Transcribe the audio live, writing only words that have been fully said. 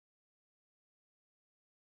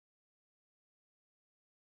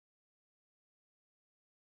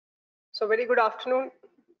So very good afternoon.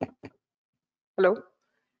 Hello.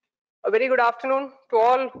 A very good afternoon to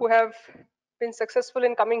all who have been successful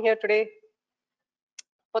in coming here today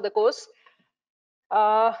for the course.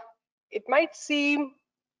 Uh, it might seem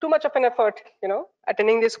too much of an effort,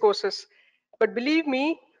 attending these courses. But believe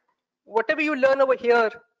me, whatever you learn over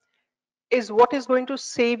here is what is going to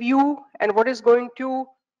save you and what is going to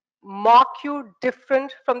mark you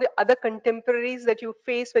different from the other contemporaries that you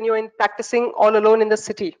face when you're practicing all alone in the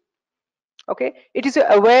city. Okay, it is your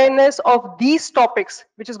awareness of these topics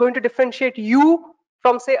which is going to differentiate you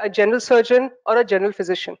from, say, a general surgeon or a general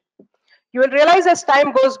physician. You will realize as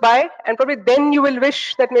time goes by, and probably then you will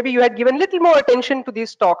wish that maybe you had given little more attention to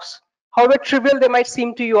these talks, however trivial they might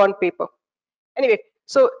seem to you on paper. Anyway,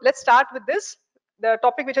 so let's start with this. The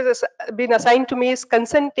topic which has been assigned to me is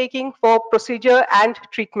consent taking for procedure and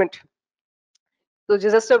treatment. So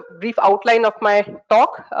just a brief outline of my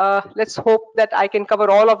talk. Let's hope that I can cover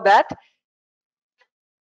all of that.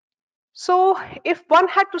 So if one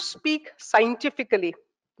had to speak scientifically,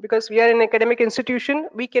 because we are an academic institution,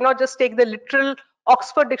 we cannot just take the literal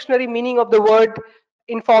Oxford Dictionary meaning of the word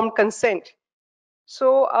informed consent.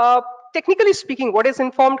 So technically speaking, what is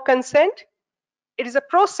informed consent? It is a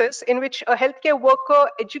process in which a healthcare worker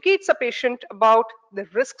educates a patient about the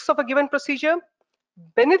risks of a given procedure,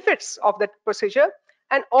 benefits of that procedure,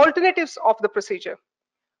 and alternatives of the procedure,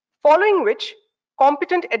 following which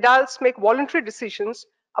competent adults make voluntary decisions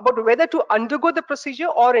about whether to undergo the procedure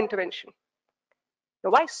or intervention.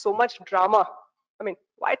 Now, why so much drama? I mean,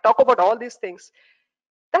 why talk about all these things?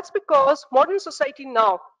 That's because modern society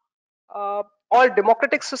now, all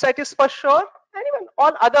democratic societies for sure, and even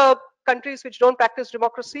all other countries which don't practice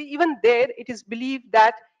democracy, even there it is believed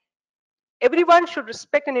that everyone should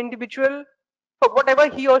respect an individual for whatever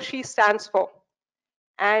he or she stands for.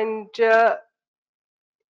 And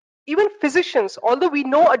even physicians, although we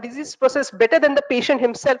know a disease process better than the patient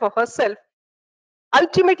himself or herself,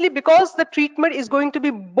 ultimately because the treatment is going to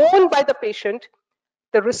be borne by the patient,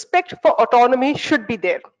 the respect for autonomy should be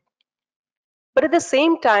there. But at the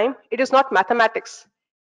same time, it is not mathematics.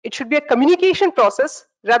 It should be a communication process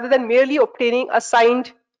rather than merely obtaining a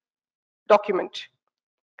signed document.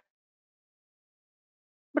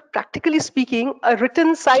 But practically speaking, a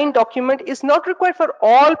written signed document is not required for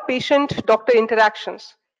all patient-doctor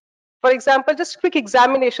interactions. For example, just quick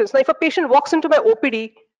examinations. Now, if a patient walks into my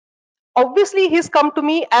OPD, obviously he's come to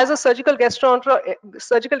me as a surgical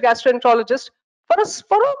gastroenterologist for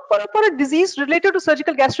a disease related to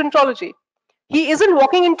surgical gastroenterology. He isn't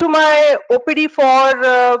walking into my OPD for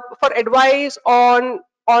advice on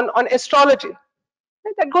astrology.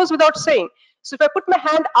 That goes without saying. So if I put my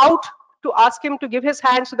hand out to ask him to give his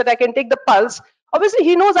hand so that I can take the pulse, obviously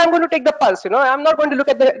he knows I'm going to take the pulse. I'm not going to look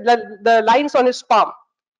at the lines on his palm.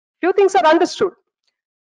 Few things are understood.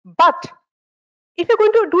 But if you're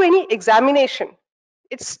going to do any examination,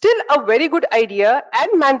 it's still a very good idea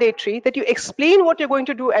and mandatory that you explain what you're going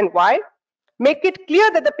to do and why. Make it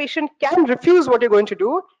clear that the patient can refuse what you're going to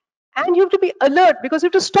do, and you have to be alert because you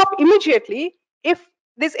have to stop immediately if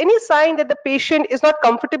there's any sign that the patient is not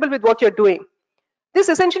comfortable with what you're doing. This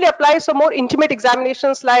essentially applies for more intimate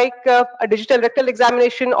examinations like a digital rectal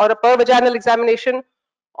examination or a pervaginal examination,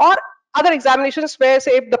 or other examinations where,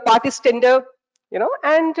 say, if the part is tender,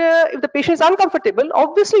 and if the patient is uncomfortable,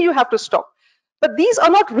 obviously you have to stop. But these are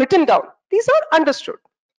not written down. These are understood.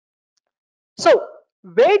 So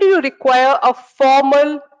where do you require a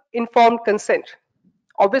formal informed consent?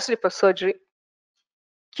 Obviously for surgery,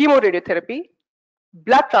 chemoradiotherapy,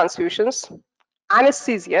 blood transfusions,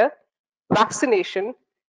 anesthesia, vaccination,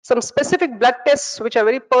 some specific blood tests which are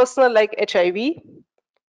very personal like HIV,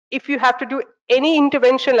 if you have to do any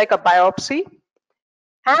intervention like a biopsy,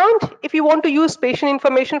 and if you want to use patient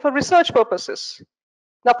information for research purposes.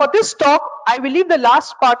 Now for this talk, I will leave the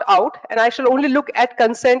last part out and I shall only look at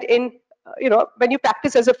consent in, when you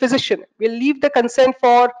practice as a physician. We'll leave the consent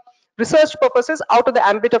for research purposes out of the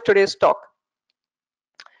ambit of today's talk.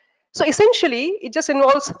 So essentially, it just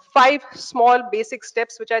involves 5 small basic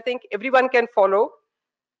steps, which I think everyone can follow.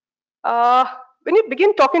 When you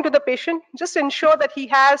begin talking to the patient, just ensure that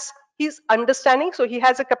he's understanding, so he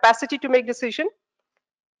has a capacity to make decision.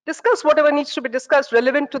 Discuss whatever needs to be discussed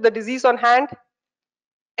relevant to the disease on hand.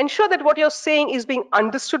 Ensure that what you're saying is being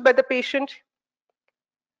understood by the patient.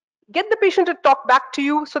 Get the patient to talk back to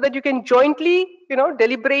you so that you can jointly,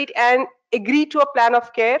 deliberate and agree to a plan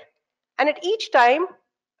of care. And at each time,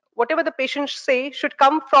 whatever the patients say should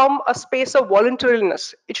come from a space of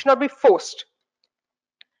voluntariness. It should not be forced.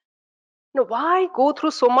 Now, why go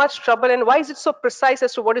through so much trouble and why is it so precise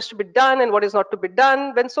as to what is to be done and what is not to be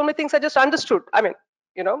done when so many things are just understood? I mean,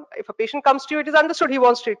 If a patient comes to you, it is understood he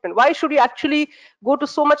wants treatment. Why should you actually go to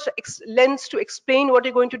so much lengths to explain what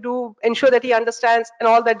you're going to do, ensure that he understands, and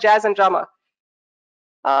all that jazz and drama?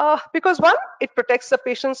 Because one, it protects the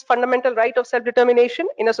patient's fundamental right of self-determination.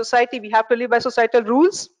 In a society, we have to live by societal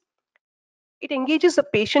rules. It engages the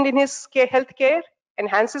patient in his health care,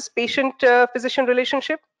 enhances patient-physician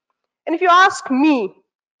relationship. And if you ask me,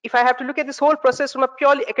 if I have to look at this whole process from a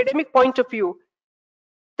purely academic point of view,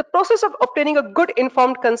 the process of obtaining a good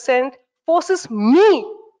informed consent forces me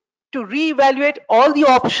to reevaluate all the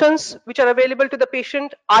options which are available to the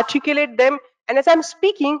patient, articulate them, and as I'm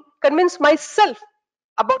speaking, convince myself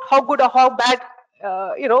about how good or how bad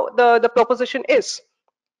the proposition is.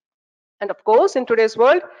 And of course, in today's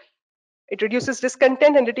world, it reduces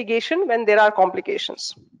discontent and litigation when there are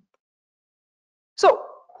complications. So,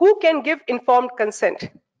 who can give informed consent?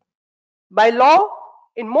 By law,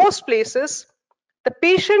 in most places, the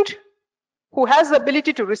patient who has the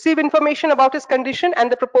ability to receive information about his condition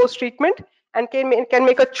and the proposed treatment and can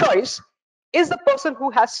make a choice is the person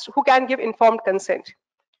who can give informed consent.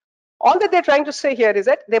 All that they're trying to say here is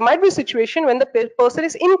that there might be a situation when the person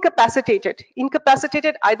is incapacitated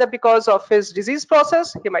either because of his disease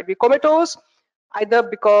process, he might be comatose, either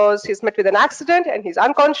because he's met with an accident and he's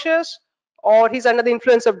unconscious, or he's under the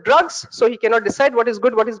influence of drugs, so he cannot decide what is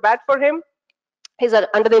good, what is bad for him. He's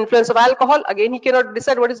under the influence of alcohol, again he cannot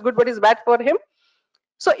decide what is good, what is bad for him.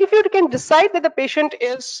 So if you can decide that the patient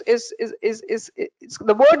is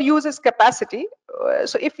the word used is capacity.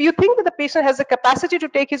 So if you think that the patient has the capacity to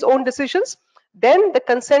take his own decisions, then the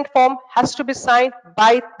consent form has to be signed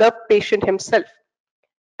by the patient himself.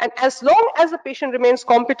 And as long as the patient remains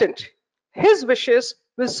competent, his wishes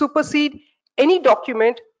will supersede any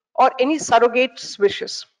document or any surrogate's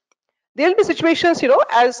wishes. There will be situations,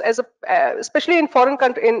 especially in foreign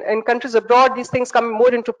country, in countries abroad, these things come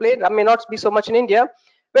more into play. That may not be so much in India,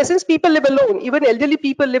 where since people live alone, even elderly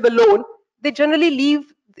people live alone, they generally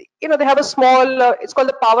leave. They have a small. It's called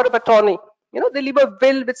the power of attorney. They leave a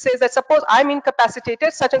will which says that suppose I'm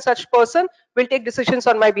incapacitated, such and such person will take decisions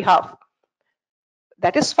on my behalf.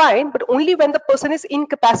 That is fine, but only when the person is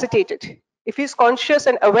incapacitated. If he's conscious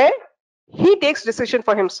and aware, he takes decision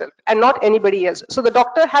for himself and not anybody else. So the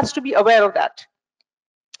doctor has to be aware of that.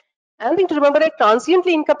 And thing to remember, a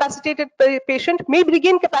transiently incapacitated patient may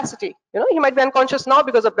regain capacity. He might be unconscious now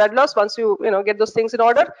because of blood loss. Once you get those things in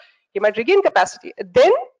order, he might regain capacity.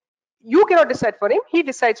 Then you cannot decide for him, he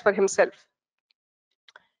decides for himself.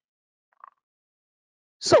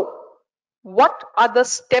 So what are the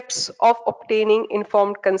steps of obtaining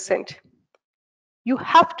informed consent? You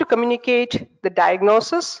have to communicate the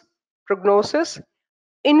diagnosis, prognosis,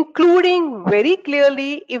 including very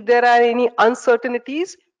clearly if there are any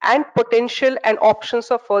uncertainties and potential and options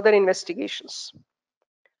of further investigations.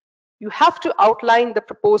 You have to outline the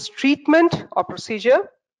proposed treatment or procedure.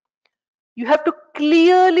 You have to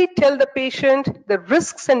clearly tell the patient the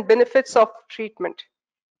risks and benefits of treatment.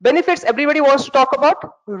 Benefits everybody wants to talk about.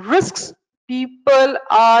 Risks people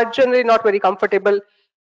are generally not very comfortable,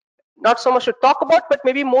 not so much to talk about, but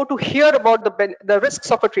maybe more to hear about the risks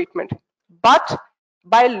of a treatment. But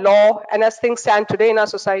by law, and as things stand today in our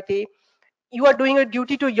society, you are doing a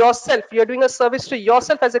duty to yourself. You are doing a service to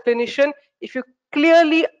yourself as a clinician if you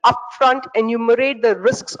clearly upfront enumerate the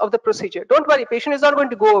risks of the procedure. Don't worry, patient is not going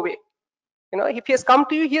to go away. If he has come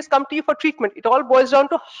to you, he has come to you for treatment. It all boils down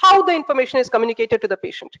to how the information is communicated to the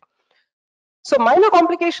patient. So minor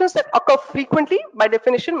complications that occur frequently, by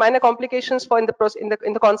definition, minor complications in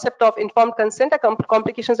the concept of informed consent are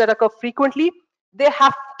complications that occur frequently. They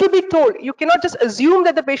have to be told. You cannot just assume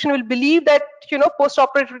that the patient will believe that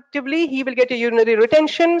post-operatively he will get a urinary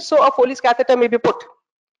retention, so a Foley's catheter may be put.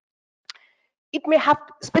 It may have,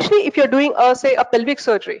 especially if you're doing say a pelvic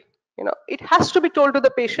surgery, it has to be told to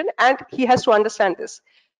the patient and he has to understand this.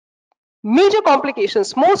 Major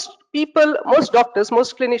complications, most people, most doctors,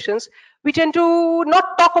 most clinicians, we tend to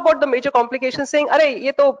not talk about the major complications, saying,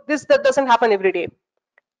 that doesn't happen every day.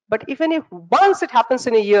 But even if once it happens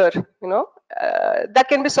in a year, that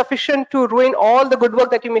can be sufficient to ruin all the good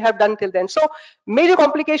work that you may have done till then. So major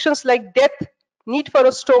complications like death, need for a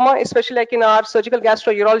stoma, especially like in our surgical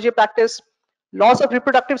gastrourology practice, loss of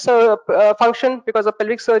reproductive function because of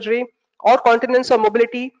pelvic surgery, or continence or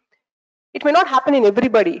mobility. It may not happen in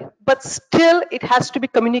everybody, but still it has to be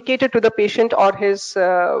communicated to the patient or his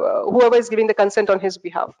whoever is giving the consent on his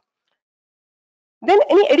behalf. Then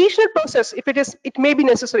any additional process, if it may be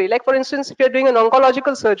necessary. Like for instance, if you're doing an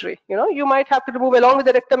oncological surgery, you might have to remove, along with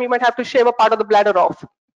the rectum, you might have to shave a part of the bladder off.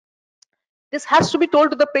 This has to be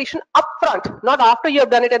told to the patient upfront, not after you have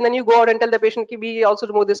done it and then you go out and tell the patient, "Ki, we also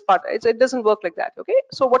remove this part." It doesn't work like that. Okay.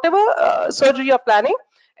 So whatever surgery you're planning,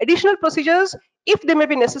 additional procedures, if they may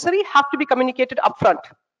be necessary, have to be communicated upfront.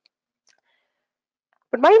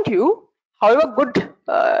 But mind you, however good,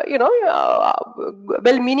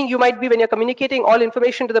 well-meaning you might be when you're communicating all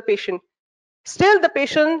information to the patient, still the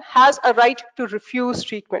patient has a right to refuse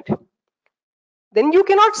treatment. Then you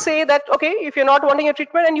cannot say that, okay, if you're not wanting a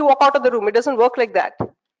treatment and you walk out of the room. It doesn't work like that.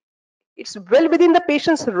 It's well within the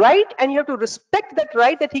patient's right, and you have to respect that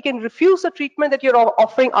right, that he can refuse the treatment that you're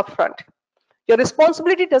offering upfront. Your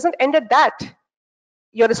responsibility doesn't end at that.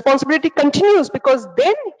 Your responsibility continues, because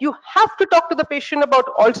then you have to talk to the patient about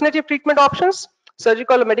alternative treatment options,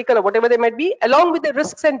 surgical or medical or whatever they might be, along with the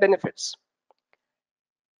risks and benefits.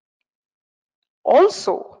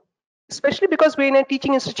 Also, especially because we're in a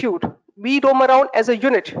teaching institute, we roam around as a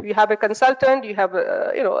unit. You have a consultant, you have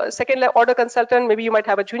a second order consultant, maybe you might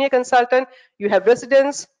have a junior consultant, you have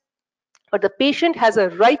residents, but the patient has a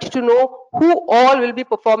right to know who all will be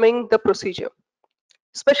performing the procedure.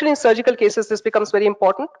 Especially in surgical cases, this becomes very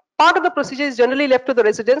important. Part of the procedure is generally left to the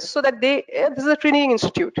residents, so that this is a training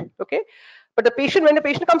institute, okay? But the patient, when the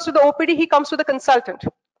patient comes to the OPD, he comes to the consultant.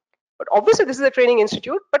 But obviously this is a training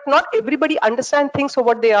institute, but not everybody understands things for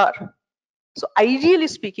what they are. So ideally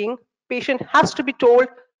speaking, patient has to be told,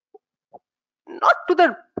 not to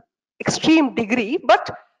the extreme degree, but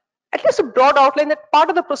at least a broad outline that part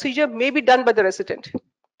of the procedure may be done by the resident.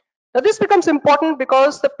 Now this becomes important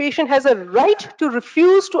because the patient has a right to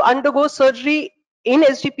refuse to undergo surgery in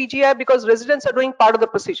SGPGI because residents are doing part of the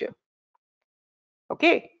procedure.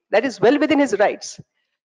 Okay, that is well within his rights.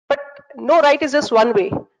 But no right is just one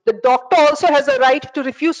way. The doctor also has a right to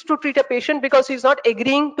refuse to treat a patient because he's not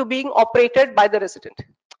agreeing to being operated by the resident.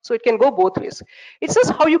 So it can go both ways. It's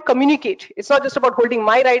just how you communicate. It's not just about holding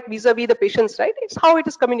my right vis-a-vis the patient's right. It's how it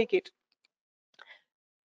is communicated.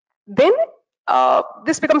 Then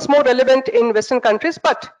this becomes more relevant in Western countries.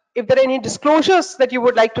 But if there are any disclosures that you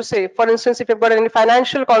would like to say, for instance, if you've got any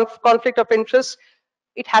financial conflict of interest,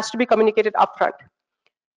 it has to be communicated upfront.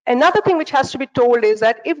 Another thing which has to be told is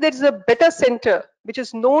that if there is a better center which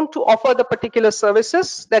is known to offer the particular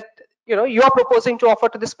services that you are proposing to offer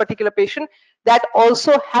to this particular patient, that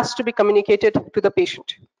also has to be communicated to the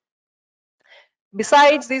patient.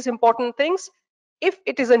 Besides these important things, if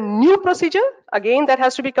it is a new procedure, again that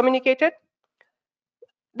has to be communicated.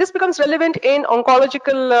 This becomes relevant in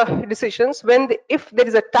oncological decisions when if there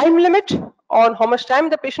is a time limit on how much time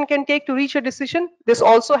the patient can take to reach a decision, this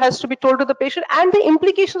also has to be told to the patient, and the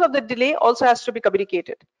implications of the delay also has to be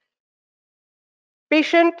communicated.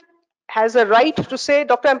 Patient has a right to say,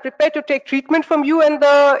 "Doctor, I'm prepared to take treatment from you and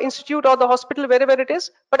the institute or the hospital, wherever it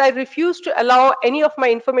is, but I refuse to allow any of my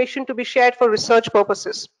information to be shared for research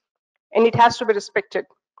purposes," and it has to be respected.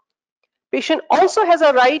 Patient also has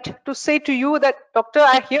a right to say to you that, "Doctor,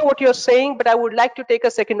 I hear what you're saying, but I would like to take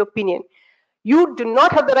a second opinion." You do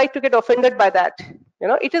not have the right to get offended by that.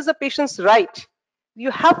 It is the patient's right.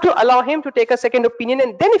 You have to allow him to take a second opinion,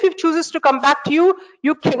 and then if he chooses to come back to you,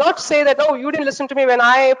 you cannot say that, "Oh, you didn't listen to me when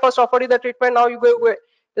I first offered you the treatment, now you go away." It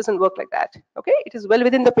doesn't work like that. Okay, it is well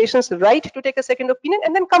within the patient's right to take a second opinion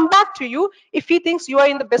and then come back to you if he thinks you are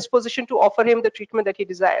in the best position to offer him the treatment that he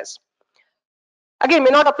desires. Again,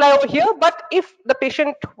 may not apply over here, but if the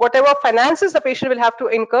patient, whatever finances the patient will have to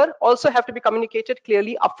incur, also have to be communicated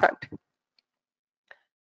clearly upfront.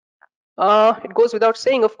 It goes without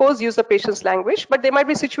saying, of course, use the patient's language, but there might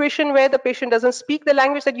be a situation where the patient doesn't speak the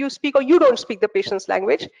language that you speak, or you don't speak the patient's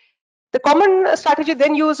language. The common strategy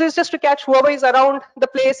then used is just to catch whoever is around the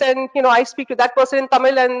place, and I speak to that person in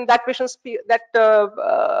Tamil, and that person speaks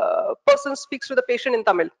to the patient in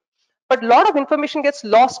Tamil. But a lot of information gets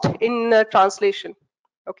lost in translation.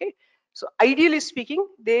 Okay, so ideally speaking,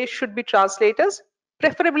 they should be translators,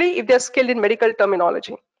 preferably if they're skilled in medical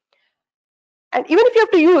terminology. And even if you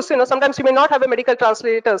have to use, sometimes you may not have a medical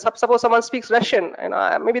translator. Suppose someone speaks Russian, and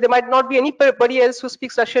maybe there might not be anybody else who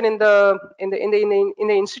speaks Russian in the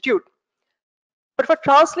institute. But for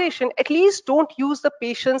translation, at least don't use the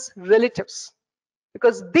patient's relatives,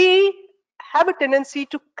 because they have a tendency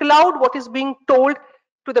to cloud what is being told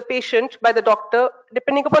to the patient by the doctor,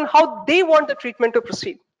 depending upon how they want the treatment to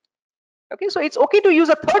proceed. Okay, so it's okay to use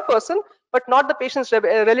a third person, but not the patient's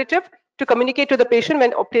relative, to communicate to the patient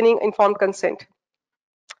when obtaining informed consent.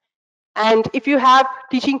 And if you have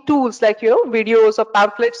teaching tools like videos or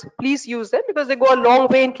pamphlets, please use them, because they go a long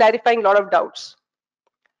way in clarifying a lot of doubts.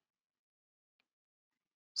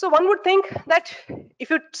 So one would think that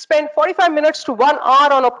if you spend 45 minutes to 1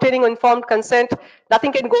 hour on obtaining informed consent,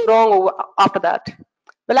 nothing can go wrong after that.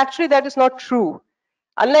 Well, actually that is not true.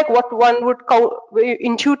 Unlike what one would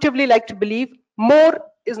intuitively like to believe, more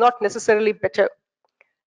is not necessarily better.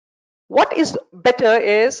 What is better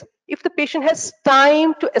is if the patient has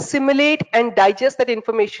time to assimilate and digest that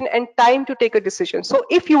information and time to take a decision. So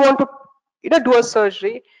if you want to do a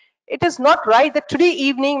surgery, it is not right that today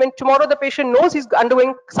evening, when tomorrow the patient knows he's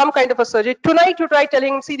undergoing some kind of a surgery, tonight you try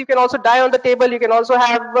telling him, see, you can also die on the table, you can also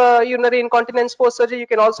have urinary incontinence post surgery, you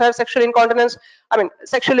can also have sexual incontinence,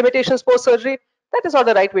 sexual limitations post surgery. That is not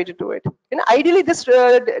the right way to do it. Ideally, this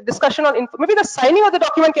discussion on maybe the signing of the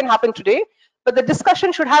document can happen today, but the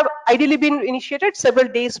discussion should have ideally been initiated several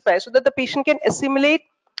days prior so that the patient can assimilate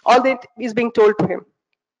all that is being told to him.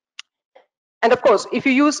 And of course, if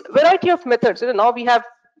you use variety of methods, now we have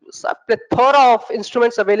a plethora of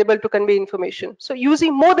instruments available to convey information. So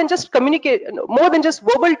using more than just more than just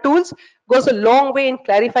verbal tools goes a long way in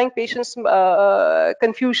clarifying patients'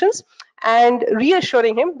 confusions and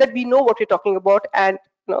reassuring him that we know what we're talking about and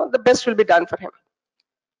the best will be done for him.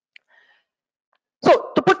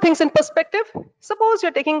 So to put things in perspective, suppose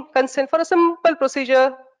you're taking consent for a simple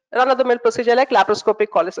procedure, run-of-the-mill procedure like laparoscopic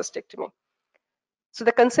cholecystectomy. So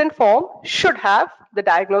the consent form should have the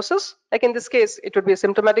diagnosis, like in this case, it would be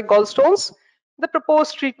asymptomatic gallstones, the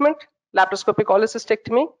proposed treatment, laparoscopic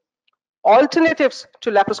cholecystectomy, alternatives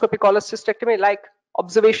to laparoscopic cholecystectomy like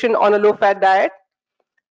observation on a low-fat diet,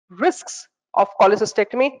 risks of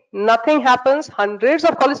cholecystectomy. Nothing happens, hundreds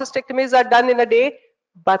of cholecystectomies are done in a day,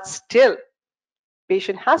 but still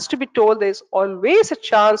patient has to be told there's always a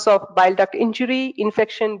chance of bile duct injury,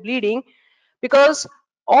 infection, bleeding, because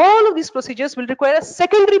all of these procedures will require a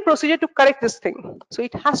secondary procedure to correct this thing. So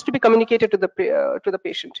it has to be communicated to the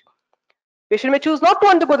patient. Patient may choose not to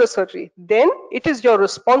undergo the surgery. Then it is your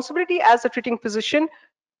responsibility as a treating physician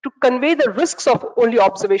to convey the risks of only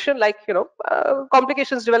observation, like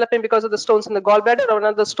complications developing because of the stones in the gallbladder or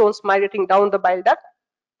another stones migrating down the bile duct.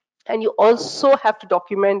 And you also have to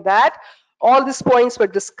document that all these points were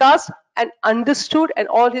discussed and understood and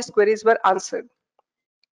all his queries were answered.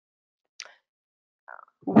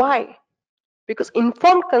 Why? Because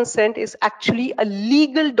informed consent is actually a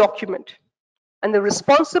legal document and the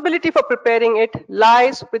responsibility for preparing it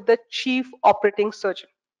lies with the chief operating surgeon.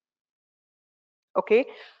 Okay.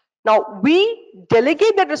 Now we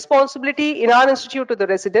delegate that responsibility in our institute to the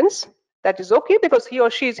residents. That is okay because he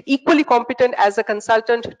or she is equally competent as a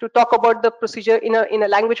consultant to talk about the procedure in a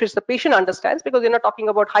language which the patient understands, because we're not talking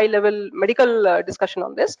about high level medical discussion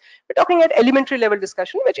on this. We're talking at elementary level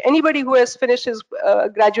discussion, which anybody who has finished his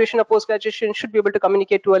graduation or post graduation should be able to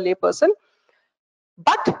communicate to a lay person.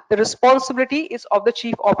 But the responsibility is of the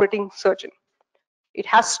chief operating surgeon. It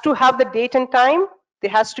has to have the date and time.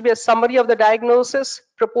 There has to be a summary of the diagnosis,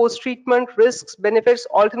 proposed treatment, risks, benefits,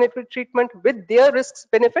 alternative treatment with their risks,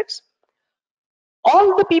 benefits.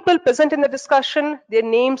 All the people present in the discussion, their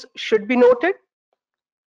names should be noted.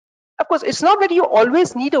 Of course, it's not that you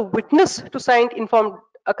always need a witness to sign informed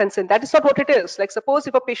consent. That is not what it is. Like suppose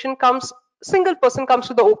if a patient comes, single person comes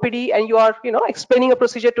to the OPD and you are, explaining a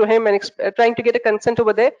procedure to him and trying to get a consent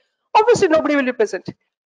over there, obviously nobody will be present.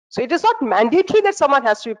 So it is not mandatory that someone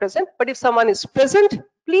has to be present, but if someone is present,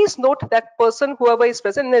 please note that person, whoever is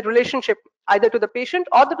present, in a relationship either to the patient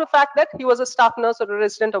or to the fact that he was a staff nurse or a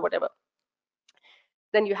resident or whatever.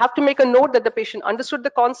 Then you have to make a note that the patient understood the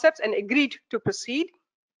concepts and agreed to proceed.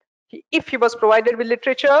 If he was provided with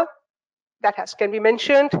literature, that can be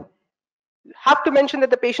mentioned. You have to mention that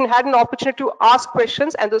the patient had an opportunity to ask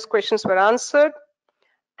questions and those questions were answered.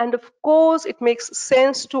 And of course, it makes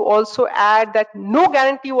sense to also add that no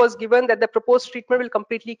guarantee was given that the proposed treatment will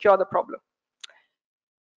completely cure the problem.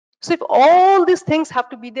 So if all these things have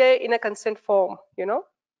to be there in a consent form,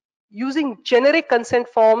 using generic consent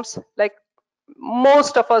forms like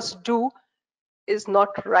most of us do is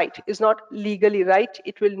not right, is not legally right.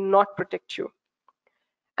 It will not protect you.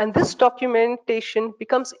 And this documentation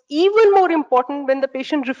becomes even more important when the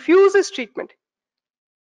patient refuses treatment.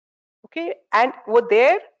 Okay, and over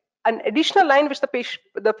there, an additional line which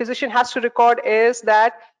the physician has to record is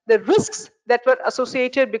that the risks that were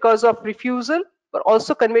associated because of refusal were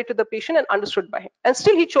also conveyed to the patient and understood by him. And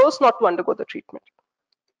still he chose not to undergo the treatment.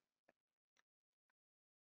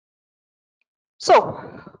 So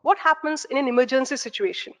what happens in an emergency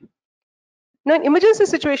situation? Now, in emergency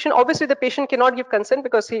situation, obviously the patient cannot give consent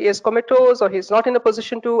because he is comatose or he's not in a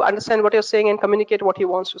position to understand what you're saying and communicate what he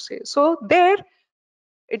wants to say. So there,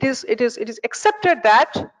 it is accepted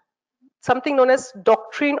that something known as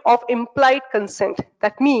doctrine of implied consent.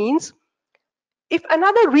 That means if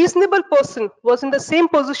another reasonable person was in the same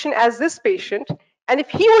position as this patient, and if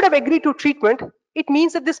he would have agreed to treatment, it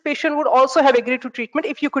means that this patient would also have agreed to treatment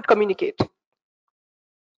if you could communicate.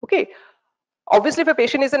 Okay. Obviously, if a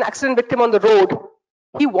patient is an accident victim on the road,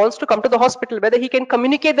 he wants to come to the hospital. Whether he can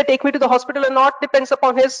communicate that take me to the hospital or not depends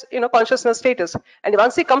upon his consciousness status. And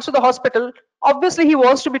once he comes to the hospital, obviously he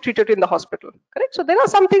wants to be treated in the hospital. Correct. So there are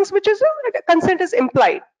some things which is consent is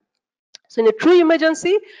implied. So in a true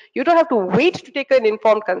emergency, you don't have to wait to take an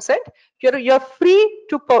informed consent. You're free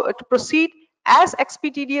to proceed as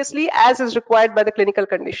expeditiously as is required by the clinical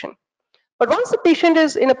condition. But once the patient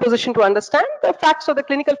is in a position to understand, the facts or the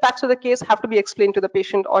clinical facts of the case have to be explained to the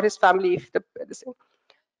patient or his family if the same.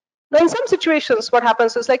 Now, in some situations, what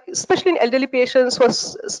happens is like, especially in elderly patients who are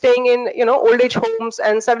staying in, old age homes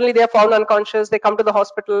and suddenly they are found unconscious, they come to the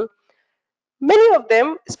hospital. Many of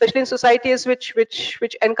them, especially in societies which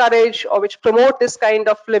encourage or which promote this kind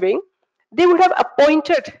of living, they would have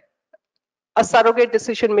appointed a surrogate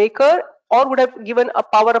decision maker or would have given a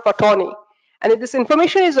power of attorney. And if this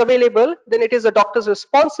information is available, then it is the doctor's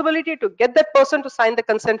responsibility to get that person to sign the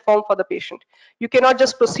consent form for the patient. You cannot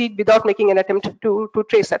just proceed without making an attempt to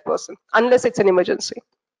trace that person, unless it's an emergency.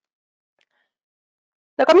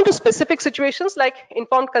 Now, coming to specific situations like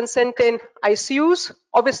informed consent in ICUs,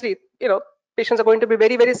 obviously, patients are going to be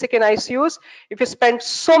very, very sick in ICUs. If you spend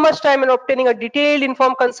so much time in obtaining a detailed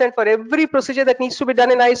informed consent for every procedure that needs to be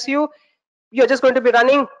done in ICU, you're just going to be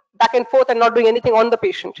running back and forth and not doing anything on the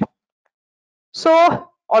patient. So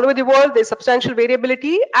all over the world, there's substantial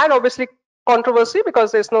variability and obviously controversy because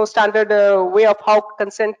there's no standard way of how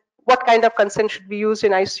consent, what kind of consent should be used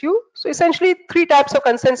in ICU. So essentially, three types of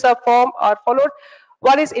consents are followed.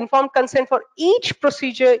 One is informed consent for each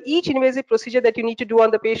procedure, each invasive procedure that you need to do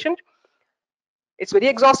on the patient. It's very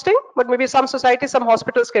exhausting, but maybe some societies, some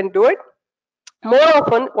hospitals can do it. More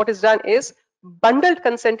often, what is done is bundled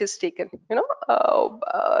consent is taken.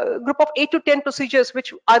 A group of 8 to 10 procedures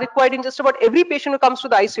which are required in just about every patient who comes to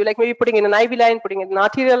the ICU, like maybe putting in an IV line, putting in an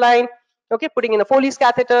arterial line, okay, putting in a Foley's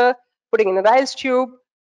catheter, putting in a Ryle's tube.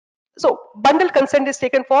 So bundled consent is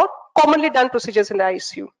taken for commonly done procedures in the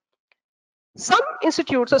ICU. Some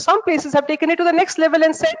institutes or some places have taken it to the next level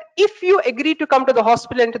and said, if you agree to come to the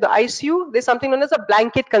hospital and to the ICU, there's something known as a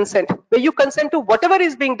blanket consent, where you consent to whatever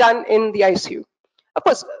is being done in the ICU. Of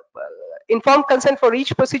course, informed consent for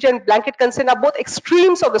each procedure and blanket consent are both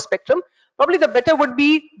extremes of the spectrum. Probably the better would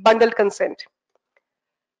be bundled consent.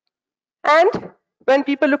 And when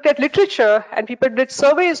people looked at literature and people did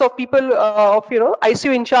surveys of people of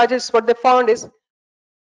ICU in charges, what they found is,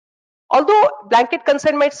 although blanket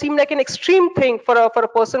consent might seem like an extreme thing for a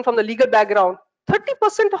person from the legal background,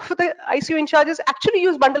 30% of the ICU in charges actually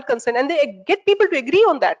use bundled consent, and they get people to agree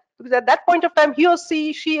on that, because at that point of time, he or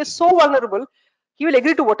she is so vulnerable, he will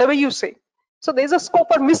agree to whatever you say. So there's a scope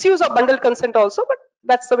for misuse of bundled consent also, but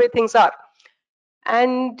that's the way things are.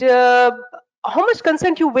 And how much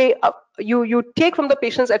consent you take from the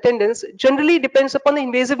patient's attendance generally depends upon the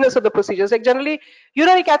invasiveness of the procedures. Like generally,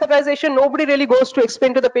 urinary catheterization, nobody really goes to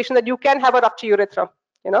explain to the patient that you can have a rupture urethra.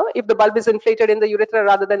 If the bulb is inflated in the urethra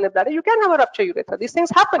rather than the bladder, you can have a rupture urethra. These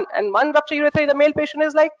things happen, and one rupture urethra in a male patient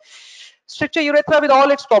is like stricture urethra with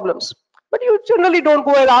all its problems. But you generally don't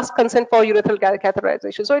go and ask consent for urethral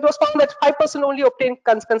catheterization. So it was found that 5% only obtained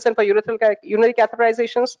consent for urinary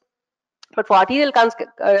catheterizations. But for arterial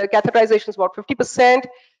catheterizations, about 50%,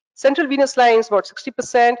 central venous lines, about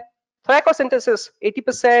 60%, thoracocentesis,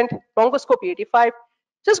 80%, bronchoscopy, 85%.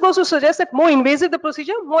 Just goes to suggest that more invasive the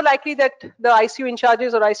procedure, more likely that the ICU in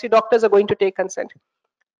charges or ICU doctors are going to take consent,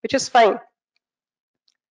 which is fine.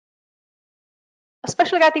 A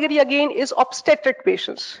special category again is obstetric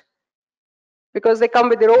patients, because they come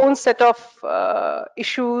with their own set of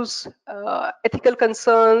issues, ethical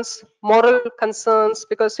concerns, moral concerns,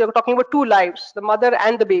 because you're talking about two lives, the mother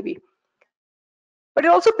and the baby. But it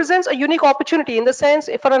also presents a unique opportunity in the sense,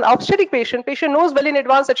 if for an obstetric patient knows well in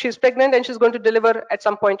advance that she's pregnant and she's going to deliver at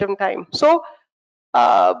some point in time. So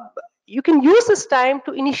you can use this time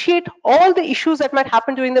to initiate all the issues that might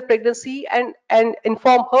happen during the pregnancy and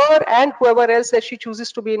inform her and whoever else that she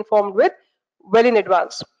chooses to be informed with well in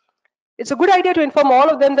advance. It's a good idea to inform all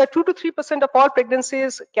of them that 2 to 3% of all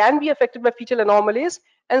pregnancies can be affected by fetal anomalies,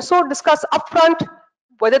 and so discuss upfront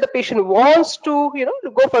whether the patient wants to,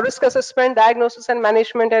 go for risk assessment, diagnosis and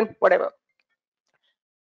management and whatever.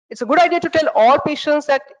 It's a good idea to tell all patients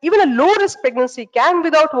that even a low risk pregnancy can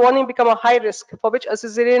without warning become a high risk for which a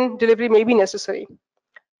cesarean delivery may be necessary.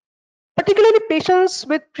 Particularly patients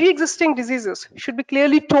with pre-existing diseases should be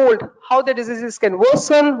clearly told how their diseases can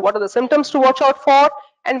worsen, what are the symptoms to watch out for,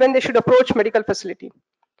 and when they should approach medical facility.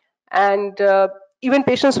 And even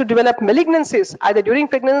patients who develop malignancies, either during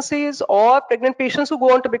pregnancies or pregnant patients who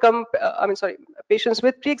go on to become, patients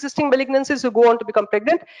with pre-existing malignancies who go on to become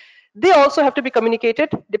pregnant, they also have to be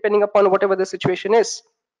communicated depending upon whatever the situation is.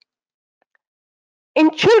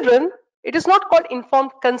 In children, it is not called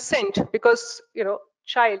informed consent because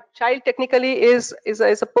child technically is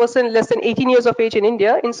a person less than 18 years of age in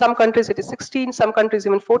India. In some countries it is 16, some countries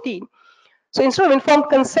even 14. So instead of informed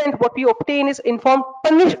consent, what we obtain is informed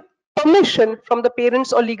permission from the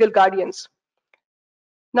parents or legal guardians.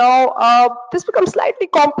 Now, this becomes slightly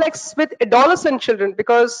complex with adolescent children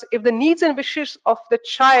because if the needs and wishes of the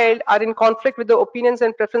child are in conflict with the opinions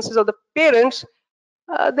and preferences of the parents,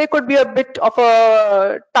 there could be a bit of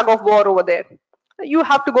a tug of war over there. You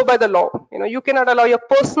have to go by the law. You cannot allow your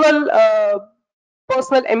personal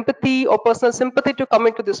empathy or personal sympathy to come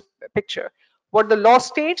into this picture. What the law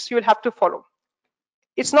states, you will have to follow.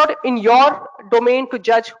 It's not in your domain to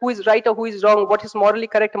judge who is right or who is wrong, what is morally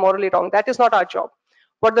correct or morally wrong. That is not our job.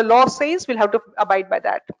 What the law says, we'll have to abide by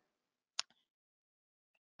that.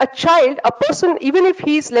 A child, a person, even if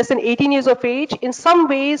he is less than 18 years of age, in some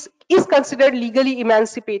ways is considered legally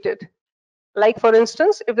emancipated. Like, for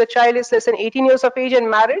instance, if the child is less than 18 years of age and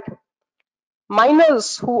married,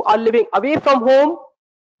 minors who are living away from home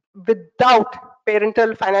without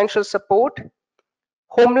parental financial support,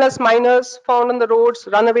 homeless minors found on the roads,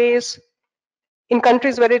 runaways, in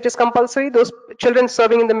countries where it is compulsory, those children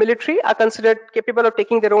serving in the military are considered capable of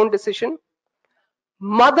taking their own decision.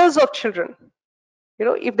 Mothers of children,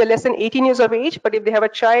 if they're less than 18 years of age, but if they have a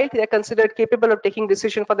child, they're considered capable of taking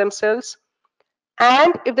decision for themselves.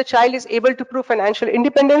 And if the child is able to prove financial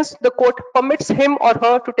independence, the court permits him or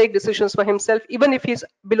her to take decisions for himself, even if he's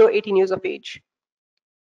below 18 years of age.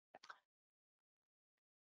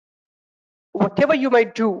 Whatever you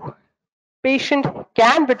might do, patient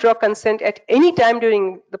can withdraw consent at any time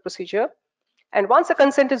during the procedure. And once a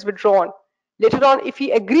consent is withdrawn, later on, if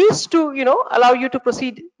he agrees to, allow you to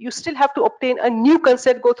proceed, you still have to obtain a new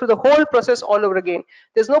consent, go through the whole process all over again.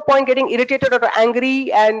 There's no point getting irritated or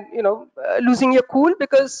angry and, losing your cool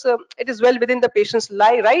because it is well within the patient's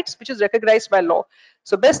rights, which is recognized by law.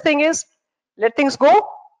 So best thing is let things go,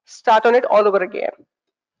 start on it all over again.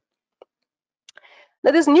 Now,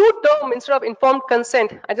 this new term, instead of informed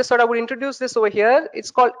consent, I just thought I would introduce this over here. It's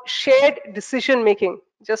called shared decision making,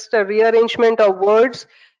 just a rearrangement of words,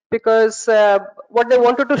 because what they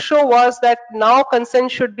wanted to show was that now consent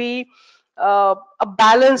should be a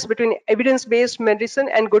balance between evidence-based medicine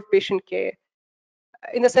and good patient care.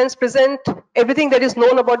 In a sense, present everything that is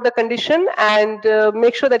known about the condition and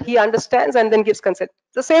make sure that he understands and then gives consent.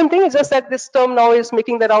 The same thing, it's just that this term now is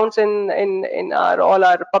making the rounds in all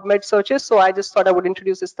our PubMed searches. So I just thought I would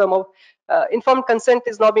introduce this term of informed consent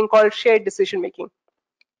is now being called shared decision making.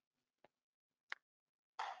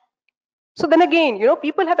 So then again,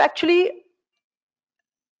 people have actually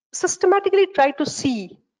systematically tried to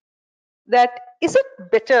see that is it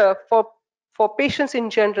better for patients in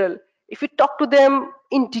general if you talk to them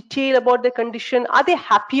in detail about their condition. Are they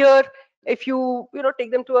happier if you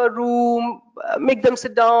take them to a room, make them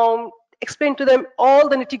sit down, explain to them all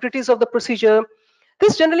the nitty-gritties of the procedure?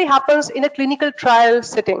 This generally happens in a clinical trial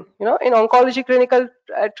setting, in oncology clinical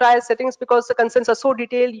trial settings, because the consents are so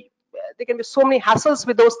detailed. There can be so many hassles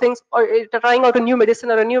with those things, or trying out a new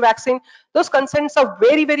medicine or a new vaccine. Those consents are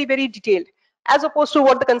very, very, very detailed, as opposed to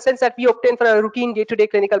what the consents that we obtain for a routine day-to-day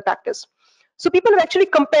clinical practice. So people have actually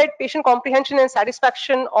compared patient comprehension and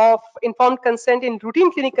satisfaction of informed consent in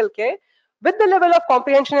routine clinical care with the level of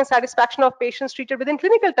comprehension and satisfaction of patients treated within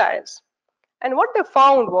clinical trials. And what they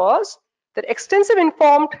found was that extensive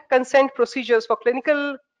informed consent procedures for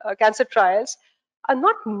clinical cancer trials are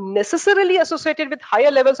not necessarily associated with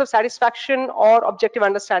higher levels of satisfaction or objective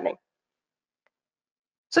understanding.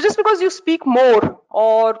 So just because you speak more,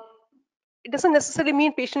 or it doesn't necessarily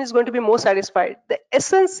mean patient is going to be more satisfied. The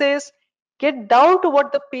essence is get down to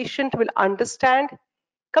what the patient will understand,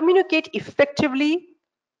 communicate effectively,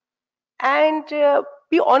 and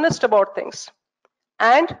be honest about things,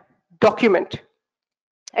 and document.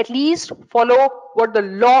 At least follow what the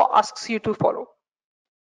law asks you to follow.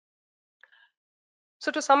 So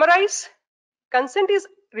to summarize, consent is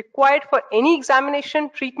required for any examination,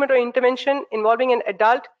 treatment, or intervention involving an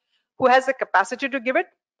adult who has the capacity to give it,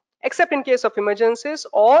 except in case of emergencies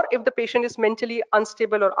or if the patient is mentally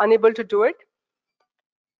unstable or unable to do it.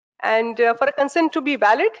 And for a consent to be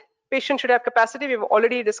valid, patient should have capacity. We've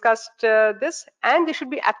already discussed this, and they should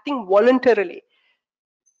be acting voluntarily.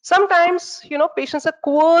 Sometimes, patients are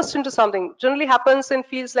coerced into something. Generally happens in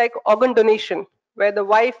fields like organ donation, where the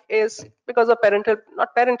wife is, because of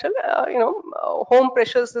not parental, home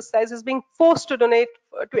pressures, this size is being forced to donate,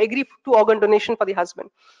 to agree to organ donation for the husband.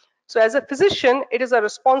 So as a physician, it is a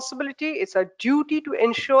responsibility, it's a duty to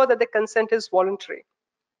ensure that the consent is voluntary.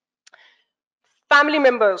 Family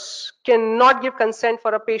members cannot give consent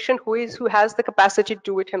for a patient who has the capacity to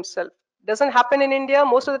do it himself. Doesn't happen in India.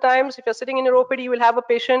 Most of the times, if you're sitting in your OPD, you will have a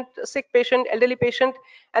patient, a sick patient, elderly patient,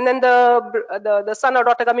 and then the son or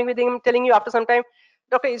daughter coming with him, telling you after some time,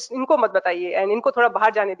 doctor, इनको मत बताइए and इनको थोड़ा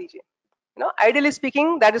बाहर जाने दीजिए. Ideally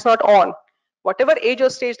speaking, that is not on. Whatever age or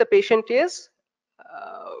stage the patient is,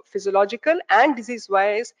 physiological and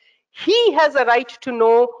disease-wise, he has a right to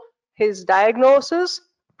know his diagnosis,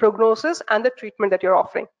 prognosis, and the treatment that you're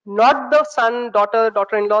offering. Not the son, daughter,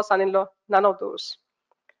 daughter-in-law, son-in-law, none of those.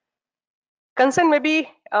 Consent may be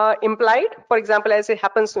implied, for example, as it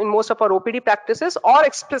happens in most of our OPD practices, or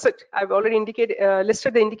explicit. I've already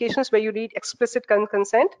listed the indications where you need explicit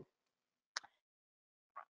consent.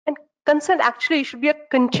 And consent actually should be a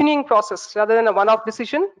continuing process rather than a one-off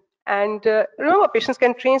decision. And remember, patients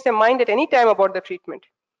can change their mind at any time about the treatment.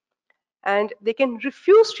 And they can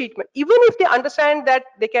refuse treatment even if they understand that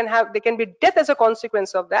they can be death as a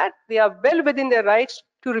consequence of that. They are well within their rights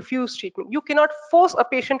to refuse treatment. You cannot force a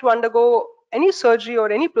patient to undergo any surgery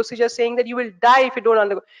or any procedure saying that you will die if you don't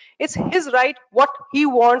undergo. It's his right, what he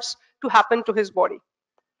wants to happen to his body.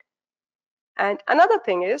 And another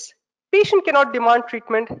thing is, patient cannot demand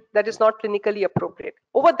treatment that is not clinically appropriate.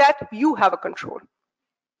 Over that, you have a control.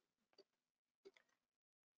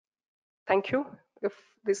 Thank you. If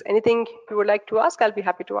there's anything you would like to ask, I'll be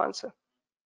happy to answer.